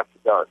happened after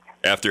dark.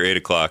 After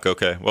 8:00.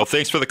 Okay. Well,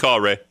 thanks for the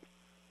call, Ray.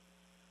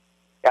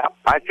 Yeah,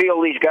 I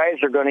feel these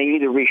guys are going to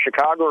either be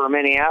Chicago or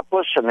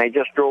Minneapolis, and they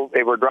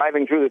were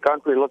driving through the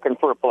country looking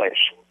for a place.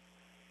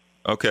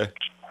 Okay.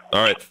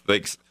 All right.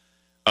 Thanks.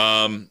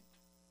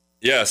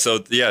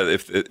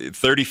 If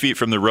 30 feet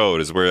from the road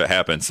is where it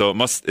happened. So I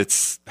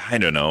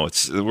don't know.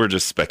 We're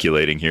just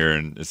speculating here,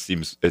 and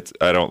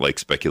I don't like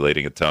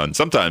speculating a ton.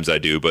 Sometimes I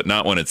do, but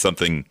not when it's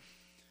something,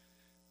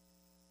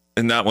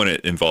 and not when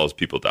it involves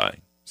people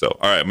dying. So,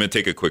 all right, I'm going to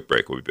take a quick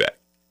break. We'll be back.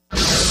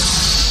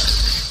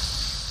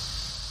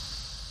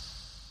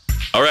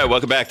 All right,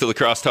 welcome back to La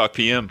Crosse Talk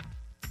PM.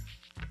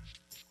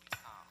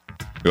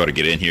 We want to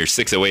get in here.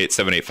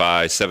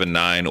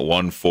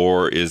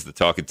 608-785-7914 is the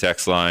talk and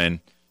text line.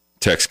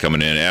 Text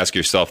coming in. Ask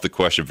yourself the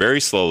question very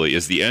slowly.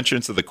 Is the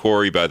entrance of the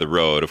quarry by the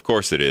road? Of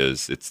course it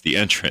is. It's the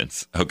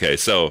entrance. Okay,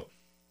 so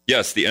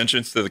yes, the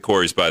entrance to the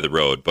quarry is by the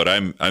road, but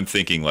I'm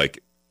thinking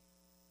like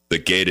the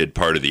gated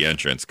part of the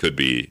entrance could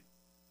be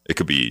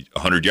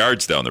 100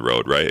 yards down the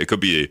road, right? It could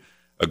be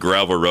a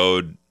gravel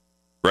road,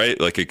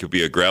 right? Like it could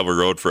be a gravel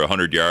road for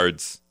 100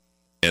 yards,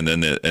 and then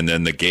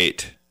the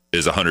gate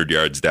is 100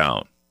 yards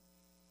down.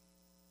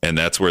 And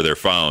that's where they're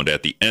found,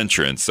 at the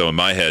entrance. So in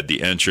my head,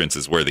 the entrance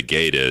is where the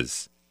gate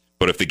is.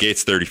 But if the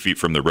gate's 30 feet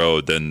from the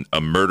road, then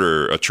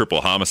a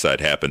triple homicide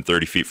happened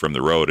 30 feet from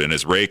the road. And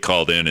as Ray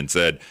called in and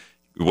said,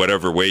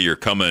 whatever way you're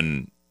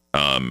coming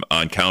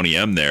on County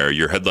M there,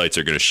 your headlights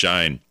are going to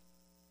shine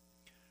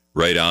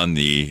right on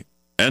the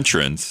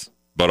entrance,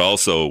 but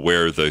also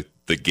where the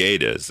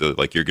gate is.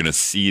 Like you're going to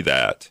see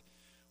that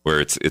where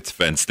it's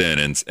fenced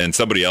in. And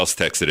somebody else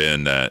texted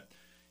in that,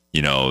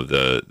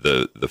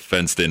 the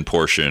fenced in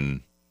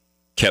portion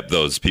kept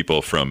those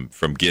people from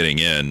getting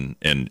in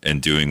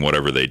and doing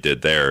whatever they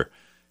did there,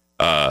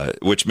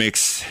 which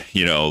makes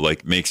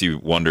you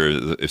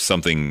wonder if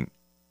something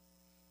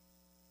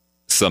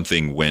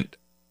went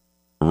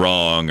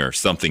wrong or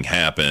something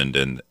happened,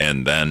 and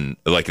then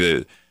like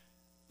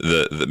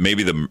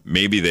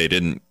maybe they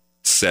didn't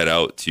set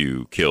out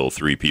to kill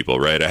 3 people,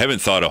 right? I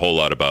haven't thought a whole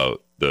lot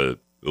about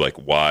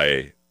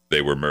why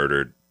they were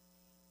murdered.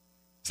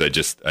 So it's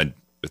just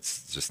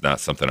not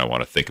something I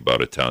want to think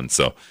about a ton.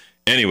 So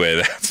anyway,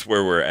 that's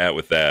where we're at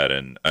with that.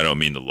 And I don't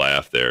mean to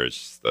laugh there. It's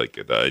just like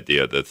the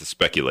idea that the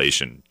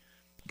speculation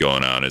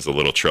going on is a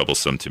little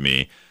troublesome to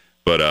me.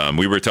 But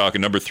we were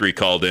talking, number 3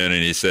 called in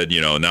and he said,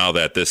 now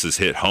that this has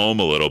hit home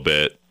a little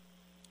bit,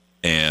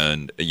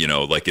 and,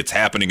 like it's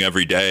happening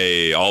every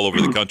day all over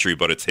the country,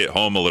 but it's hit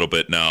home a little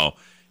bit now.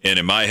 And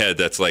in my head,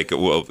 that's like,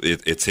 well,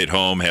 it's hit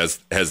home. Has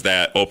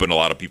that opened a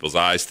lot of people's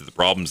eyes to the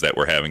problems that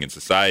we're having in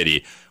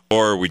society?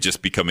 Or are we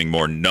just becoming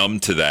more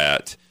numb to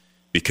that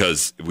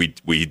because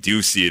we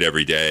do see it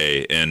every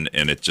day, and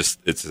it's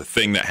a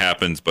thing that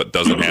happens but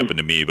doesn't happen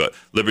to me? But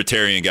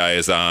Libertarian Guy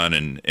is on,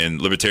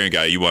 and Libertarian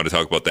Guy, you want to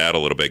talk about that a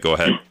little bit. Go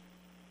ahead.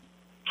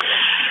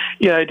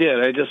 Yeah, I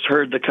did. I just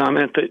heard the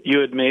comment that you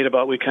had made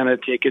about we kind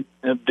of take it,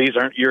 these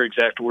aren't your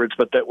exact words,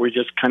 but that we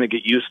just kind of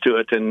get used to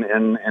it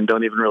and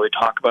don't even really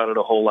talk about it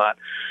a whole lot.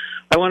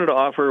 I wanted to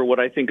offer what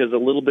I think is a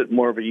little bit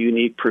more of a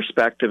unique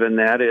perspective, and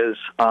that is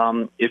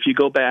if you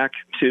go back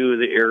to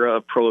the era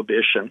of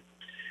Prohibition,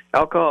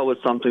 alcohol was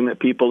something that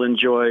people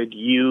enjoyed,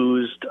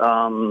 used,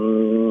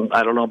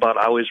 I don't know about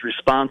always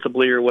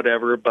responsibly or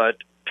whatever, but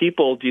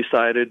people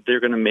decided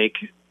they're going to make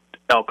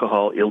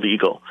alcohol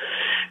illegal.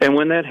 And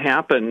when that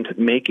happened,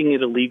 making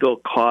it illegal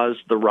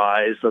caused the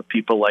rise of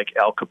people like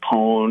Al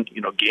Capone,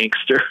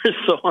 gangsters,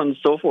 so on and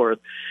so forth,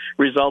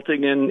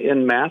 resulting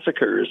in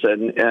massacres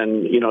and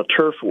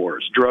turf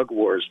wars, drug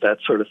wars, that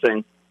sort of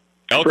thing.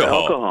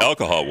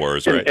 Alcohol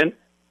wars, right?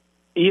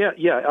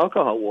 Yeah,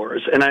 alcohol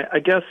wars. And I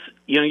guess,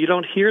 you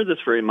don't hear this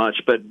very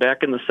much, but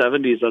back in the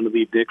 70s under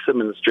the Nixon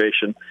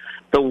administration,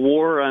 the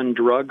war on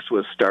drugs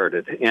was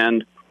started.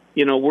 And,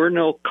 we're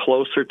no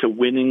closer to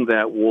winning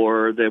that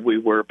war than we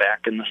were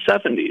back in the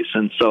 70s.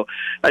 And so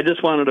I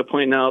just wanted to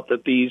point out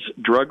that these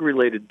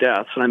drug-related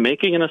deaths, and I'm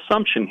making an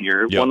assumption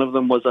here, Yep. One of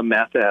them was a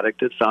meth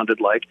addict, it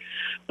sounded like.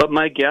 But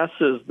my guess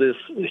is this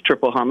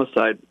triple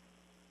homicide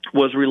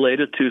was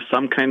related to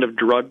some kind of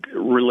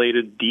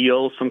drug-related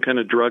deal, some kind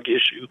of drug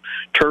issue,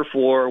 turf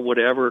war,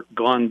 whatever,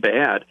 gone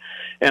bad.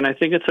 And I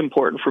think it's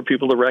important for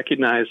people to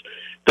recognize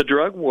the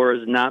drug war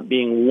is not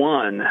being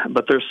won,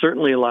 but there's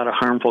certainly a lot of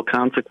harmful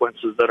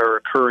consequences that are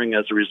occurring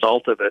as a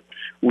result of it,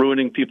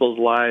 ruining people's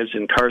lives,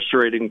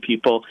 incarcerating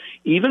people,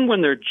 even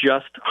when they're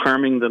just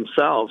harming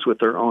themselves with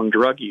their own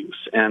drug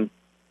use. And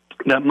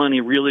that money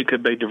really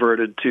could be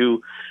diverted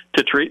to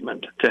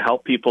treatment to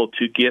help people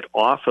to get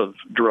off of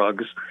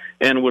drugs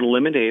and would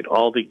eliminate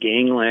all the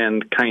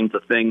gangland kinds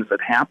of things that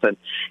happen.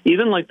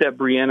 Even like that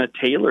Breonna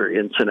Taylor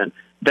incident,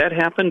 that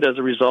happened as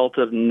a result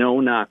of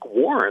no-knock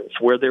warrants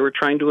where they were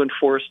trying to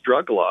enforce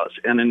drug laws,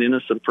 and an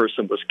innocent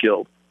person was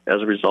killed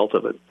as a result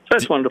of it. So I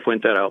just wanted to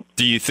point that out.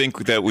 Do you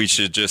think that we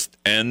should just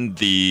end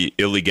the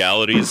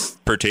illegalities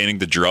pertaining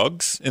to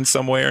drugs in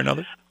some way or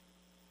another?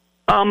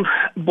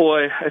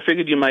 Boy, I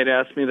figured you might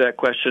ask me that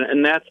question,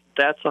 and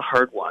that's a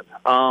hard one.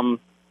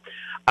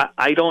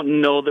 I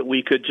don't know that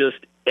we could just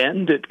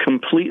end it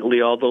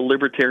completely, although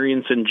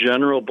libertarians in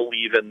general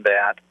believe in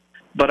that.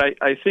 But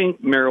I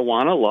think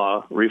marijuana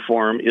law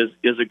reform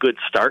is a good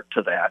start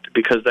to that,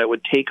 because that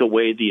would take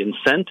away the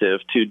incentive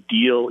to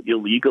deal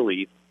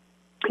illegally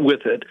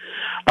with it.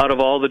 Out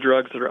of all the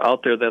drugs that are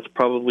out there, that's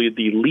probably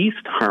the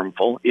least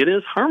harmful. It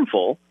is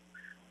harmful,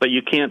 but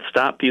you can't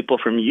stop people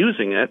from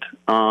using it,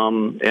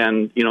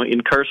 and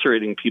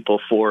incarcerating people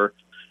for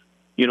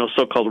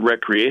so-called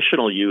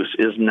recreational use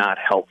is not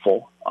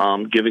helpful.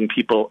 Giving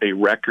people a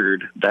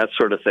record, that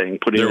sort of thing,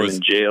 putting them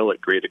in jail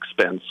at great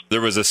expense.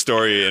 There was a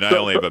story, and I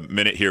only have a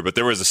minute here, but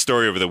there was a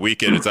story over the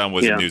weekend. It's on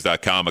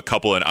WisdomNews.com. A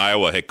couple in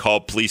Iowa had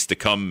called police to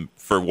come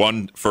for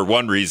one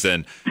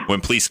reason.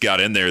 When police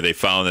got in there, they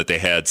found that they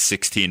had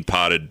 16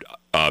 potted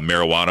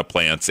marijuana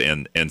plants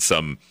and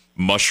some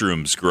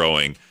mushrooms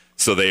growing.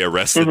 So they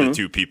arrested the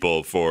two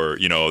people for,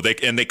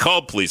 they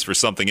called police for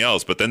something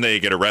else, but then they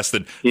get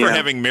arrested for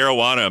having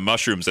marijuana and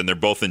mushrooms, and they're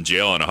both in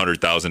jail on a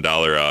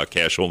 $100,000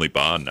 cash-only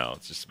bond now.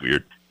 It's just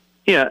weird.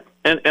 Yeah,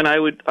 and I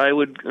would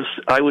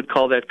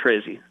call that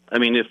crazy. I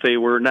mean, if they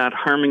were not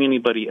harming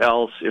anybody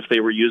else, if they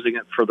were using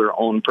it for their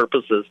own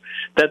purposes,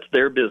 that's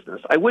their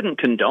business. I wouldn't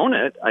condone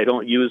it. I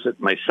don't use it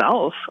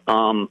myself.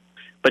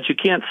 But you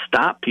can't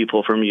stop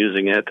people from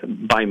using it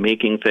by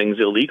making things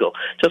illegal,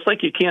 just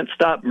like you can't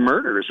stop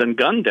murders and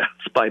gun deaths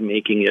by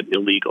making it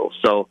illegal.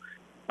 So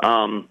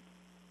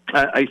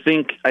I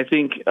think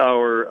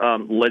our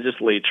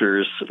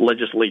legislators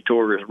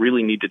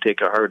really need to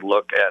take a hard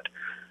look at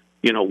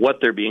what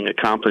they're being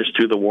accomplished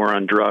through the war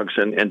on drugs,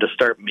 and to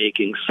start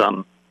making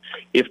some,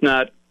 if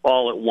not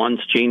all at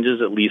once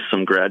changes, at least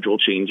some gradual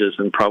changes,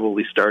 and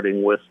probably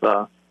starting with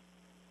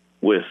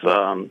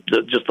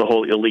just the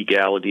whole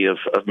illegality of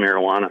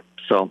marijuana.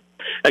 So,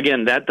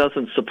 again, that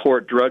doesn't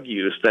support drug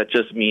use. That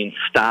just means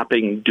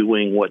stopping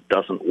doing what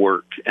doesn't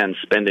work and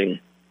spending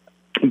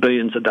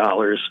billions of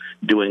dollars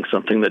doing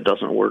something that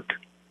doesn't work.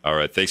 All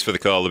right. Thanks for the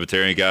call,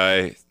 Libertarian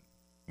Guy.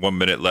 1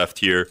 minute left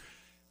here.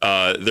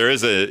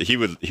 He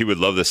would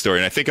love this story,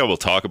 and I think I will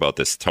talk about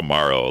this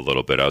tomorrow a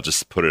little bit. I'll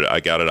just I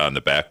got it on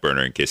the back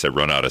burner in case I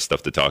run out of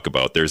stuff to talk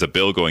about. There's a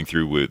bill going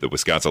through with the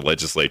Wisconsin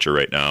legislature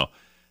right now,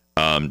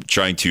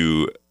 trying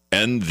to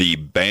end the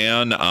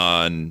ban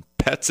on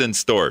pets in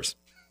stores.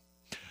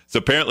 So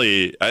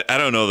apparently, I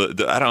don't know,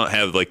 I don't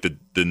have like the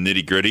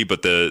nitty gritty,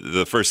 but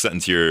the first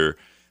sentence here,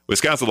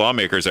 Wisconsin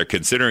lawmakers are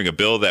considering a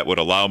bill that would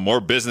allow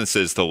more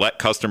businesses to let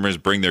customers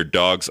bring their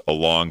dogs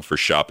along for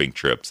shopping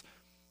trips.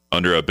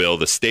 Under a bill,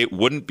 the state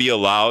wouldn't be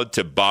allowed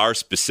to bar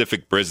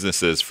specific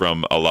businesses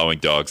from allowing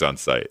dogs on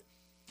site,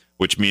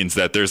 which means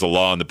that there's a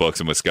law in the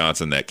books in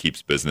Wisconsin that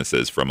keeps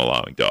businesses from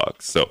allowing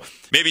dogs. So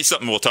maybe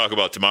something we'll talk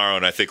about tomorrow,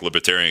 and I think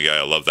Libertarian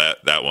Guy will love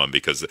that one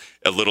because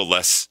a little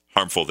less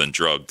harmful than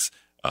drugs,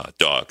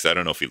 dogs. I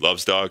don't know if he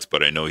loves dogs,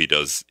 but I know he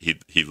does.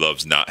 He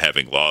loves not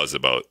having laws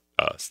about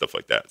stuff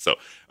like that. So,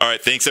 all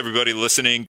right, thanks everybody listening.